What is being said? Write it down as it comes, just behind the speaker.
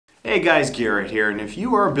Hey guys, Garrett here, and if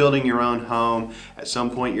you are building your own home, at some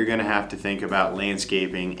point you're going to have to think about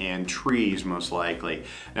landscaping and trees most likely.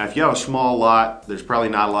 Now if you have a small lot, there's probably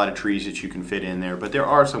not a lot of trees that you can fit in there, but there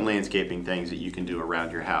are some landscaping things that you can do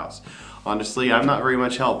around your house. Honestly, I'm not very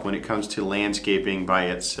much help when it comes to landscaping by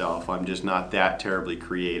itself. I'm just not that terribly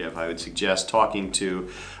creative. I would suggest talking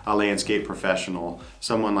to a landscape professional,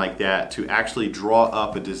 someone like that, to actually draw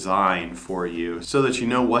up a design for you so that you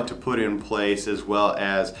know what to put in place as well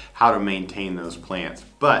as how to maintain those plants.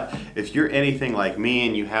 But if you're anything like me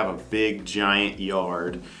and you have a big giant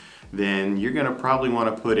yard, then you're going to probably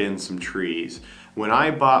want to put in some trees. When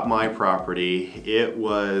I bought my property, it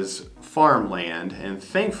was farmland, and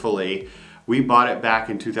thankfully we bought it back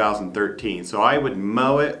in 2013. So I would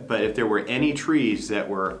mow it, but if there were any trees that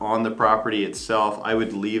were on the property itself, I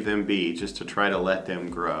would leave them be just to try to let them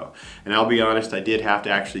grow. And I'll be honest, I did have to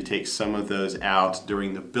actually take some of those out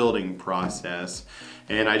during the building process,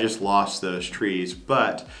 and I just lost those trees.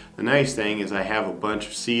 But the nice thing is I have a bunch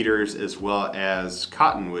of cedars as well as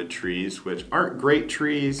cottonwood trees, which aren't great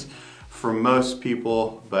trees for most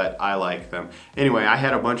people, but I like them. Anyway, I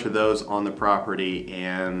had a bunch of those on the property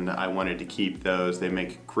and I wanted to keep those. They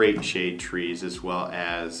make great shade trees as well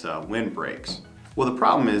as windbreaks. Well, the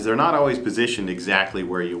problem is they're not always positioned exactly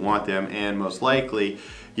where you want them, and most likely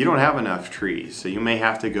you don't have enough trees, so you may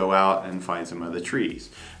have to go out and find some other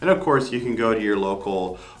trees. And of course, you can go to your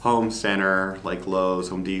local home center like Lowe's,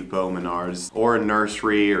 Home Depot, Menards, or a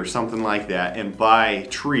nursery or something like that and buy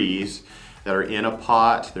trees that are in a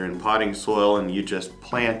pot, they're in potting soil, and you just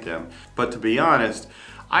plant them. But to be honest,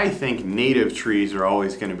 I think native trees are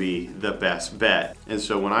always going to be the best bet. And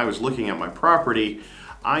so when I was looking at my property,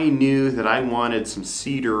 I knew that I wanted some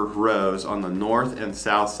cedar rows on the north and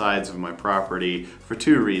south sides of my property for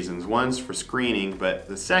two reasons. One's for screening, but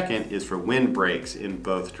the second is for windbreaks in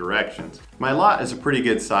both directions. My lot is a pretty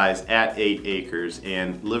good size at 8 acres,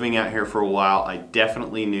 and living out here for a while, I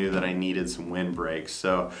definitely knew that I needed some windbreaks.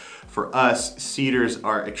 So for us, cedars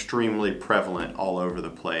are extremely prevalent all over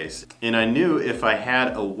the place. And I knew if I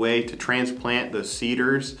had a way to transplant those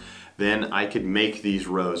cedars, then I could make these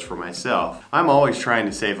rows for myself. I'm always trying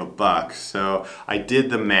to save a buck, so I did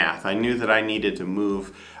the math. I knew that I needed to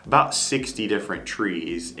move about 60 different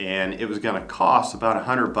trees, and it was gonna cost about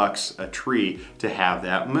 $100 a tree to have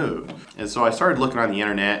that moved. And so I started looking on the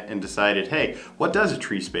internet and decided, hey, what does a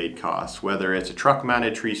tree spade cost? Whether it's a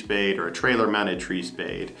truck-mounted tree spade or a trailer-mounted tree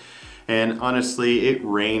spade. And honestly, it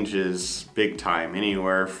ranges big time,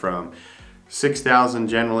 anywhere from $6,000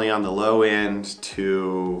 generally on the low end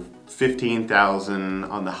to $15,000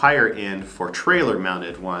 on the higher end for trailer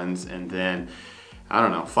mounted ones, and then I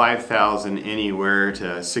don't know, $5,000 anywhere to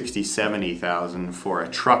 $60,000, $70,000 for a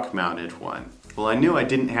truck mounted one. Well, I knew I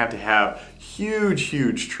didn't have to have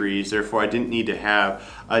huge trees, therefore I didn't need to have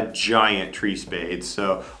a giant tree spade.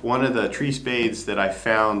 So one of the tree spades that I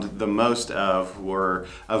found the most of were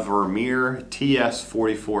a Vermeer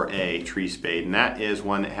TS44A tree spade, and that is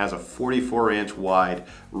one that has a 44-inch wide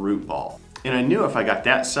root ball. And I knew if I got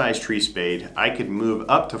that size tree spade, I could move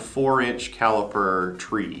up to 4-inch caliper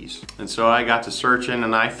trees. And so I got to searching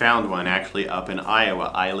and I found one actually up in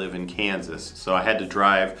Iowa. I live in Kansas, so I had to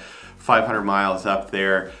drive 500 miles up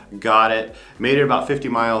there, got it, made it about 50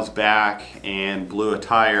 miles back and blew a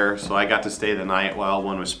tire, so I got to stay the night while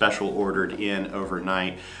one was special ordered in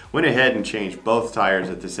overnight. Went ahead and changed both tires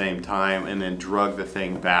at the same time and then drug the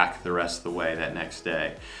thing back the rest of the way that next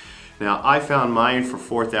day. Now, I found mine for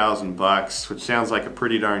 4,000 bucks, which sounds like a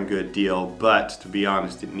pretty darn good deal, but to be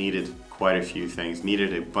honest, it needed quite a few things.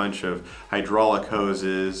 Needed a bunch of hydraulic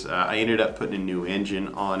hoses. I ended up putting a new engine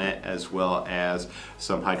on it as well as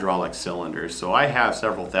some hydraulic cylinders. So I have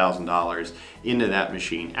several $1,000s into that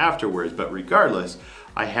machine afterwards, but regardless,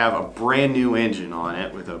 I have a brand new engine on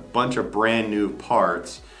it with a bunch of brand new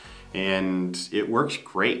parts, and it works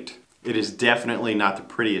great. It is definitely not the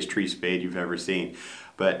prettiest tree spade you've ever seen,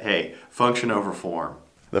 but hey, function over form.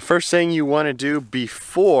 The first thing you want to do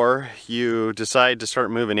before you decide to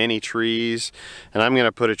start moving any trees, and I'm going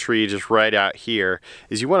to put a tree just right out here,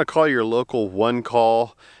 is you want to call your local one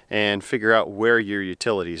call and figure out where your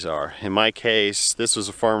utilities are. In my case, this was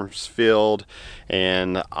a farmer's field,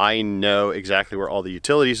 and I know exactly where all the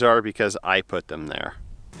utilities are because I put them there.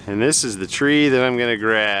 And this is the tree that I'm going to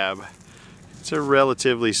grab. It's a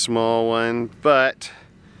relatively small one, but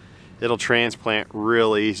it'll transplant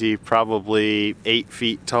real easy, probably 8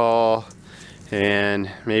 feet tall and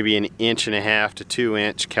maybe 1.5 inch to 2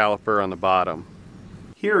 inch caliper on the bottom.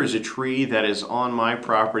 Here is a tree that is on my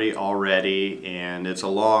property already, and it's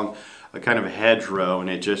along a kind of a hedgerow, and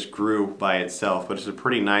it just grew by itself, but it's a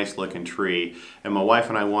pretty nice looking tree. And my wife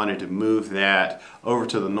and I wanted to move that over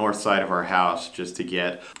to the north side of our house just to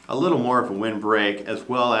get a little more of a windbreak, as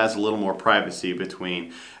well as a little more privacy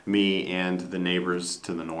between me and the neighbors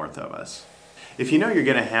to the north of us. If you know you're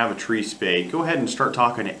going to have a tree spade, go ahead and start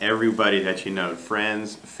talking to everybody that you know,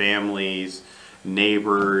 friends, families,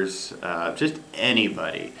 neighbors, just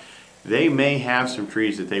anybody. They may have some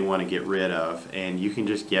trees that they want to get rid of, and you can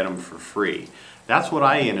just get them for free. That's what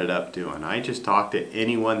I ended up doing. I just talked to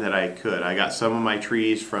anyone that I could. I got some of my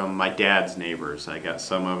trees from my dad's neighbors. I got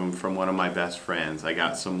some of them from one of my best friends. I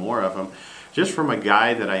got some more of them just from a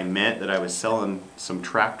guy that I met that I was selling some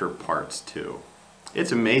tractor parts to.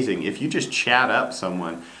 It's amazing. If you just chat up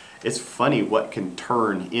someone, it's funny what can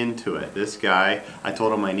turn into it. This guy, I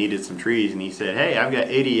told him I needed some trees, and he said, hey, I've got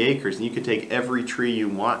 80 acres and you can take every tree you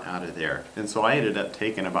want out of there. And so I ended up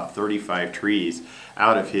taking about 35 trees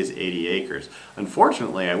out of his 80 acres.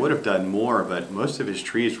 Unfortunately, I would have done more, but most of his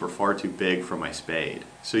trees were far too big for my spade.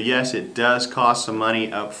 So yes, it does cost some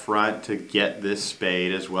money up front to get this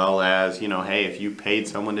spade, as well as, you know, hey, if you paid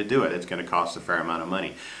someone to do it, it's going to cost a fair amount of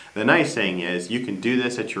money. The nice thing is you can do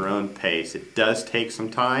this at your own pace. It does take some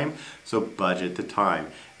time, so budget the time.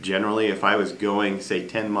 Generally, if I was going, say,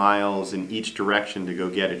 10 miles in each direction to go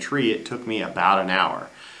get a tree, it took me about an hour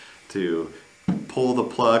to pull the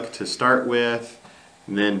plug to start with,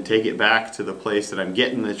 and then take it back to the place that I'm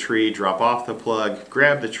getting the tree, drop off the plug,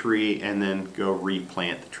 grab the tree, and then go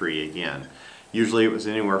replant the tree again. Usually it was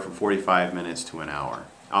anywhere from 45 minutes to an hour.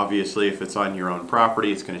 Obviously, if it's on your own property,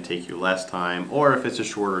 it's going to take you less time, or if it's a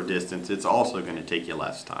shorter distance, it's also going to take you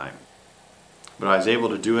less time. But I was able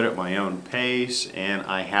to do it at my own pace, and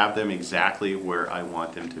I have them exactly where I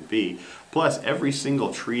want them to be. Plus, every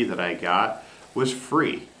single tree that I got was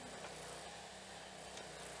free.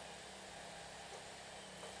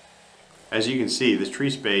 As you can see, this tree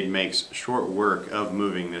spade makes short work of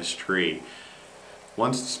moving this tree.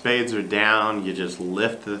 Once the spades are down, you just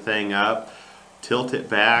lift the thing up, tilt it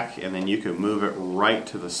back, and then you can move it right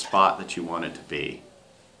to the spot that you want it to be.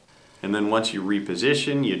 And then once you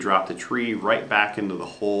reposition, you drop the tree right back into the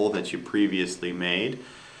hole that you previously made.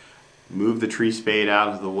 Move the tree spade out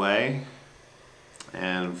of the way,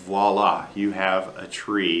 and voila, you have a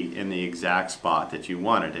tree in the exact spot that you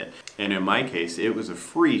wanted it. And in my case, it was a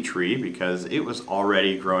free tree because it was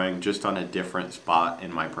already growing just on a different spot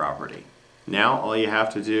in my property. Now all you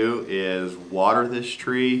have to do is water this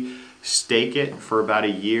tree, stake it for about a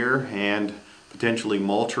year, and potentially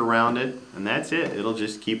mulch around it, and that's it. It'll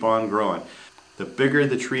just keep on growing. The bigger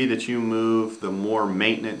the tree that you move, the more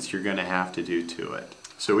maintenance you're going to have to do to it.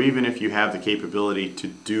 So even if you have the capability to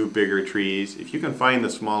do bigger trees, if you can find the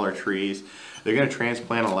smaller trees, they're going to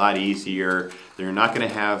transplant a lot easier. They're not going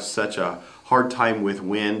to have such a hard time with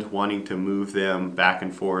wind wanting to move them back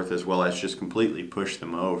and forth, as well as just completely push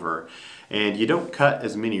them over. And you don't cut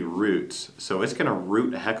as many roots, so it's going to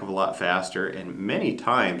root a heck of a lot faster, and many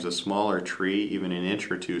times a smaller tree, even an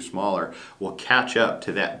inch or two smaller, will catch up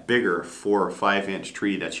to that bigger 4 or 5 inch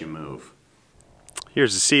tree that you move.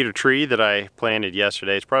 Here's a cedar tree that I planted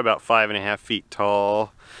yesterday. It's probably about 5.5 feet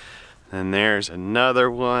tall. And there's another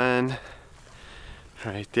one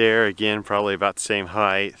right there, again probably about the same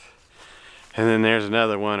height. And then there's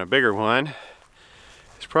another one, a bigger one.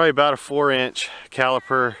 It's probably about a 4-inch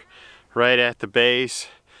caliper right at the base.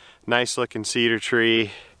 Nice looking cedar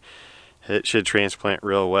tree. It should transplant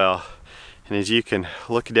real well. And as you can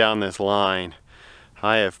look down this line,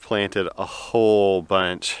 I have planted a whole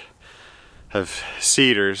bunch of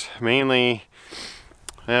cedars. Mainly,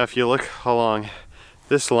 now if you look along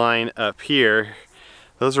this line up here,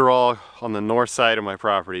 those are all on the north side of my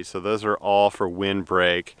property, so those are all for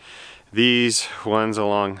windbreak. These ones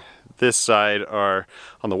along this side are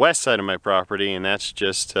on the west side of my property, and that's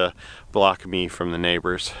just to block me from the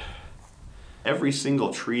neighbors. Every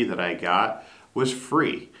single tree that I got was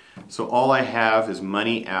free, so all I have is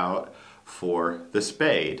money out for the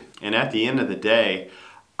spade. And at the end of the day,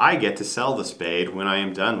 I get to sell the spade when I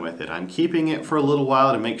am done with it. I'm keeping it for a little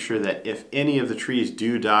while to make sure that if any of the trees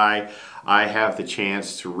do die, I have the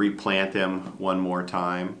chance to replant them one more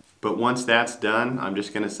time. But once that's done, I'm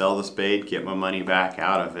just going to sell the spade, get my money back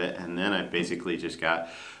out of it, and then I basically just got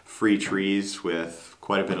free trees with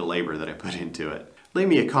quite a bit of labor that I put into it. Leave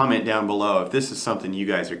me a comment down below if this is something you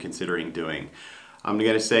guys are considering doing. I'm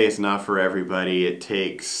going to say it's not for everybody. It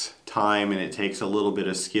takes time and it takes a little bit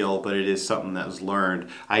of skill, but it is something that was learned.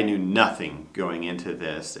 I knew nothing going into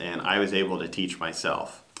this, and I was able to teach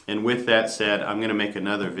myself. And with that said, I'm going to make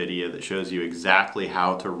another video that shows you exactly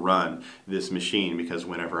how to run this machine, because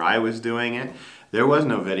whenever I was doing it, there was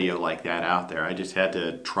no video like that out there. I just had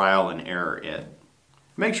to trial and error it.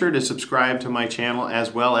 Make sure to subscribe to my channel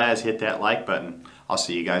as well as hit that like button. I'll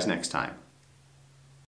see you guys next time.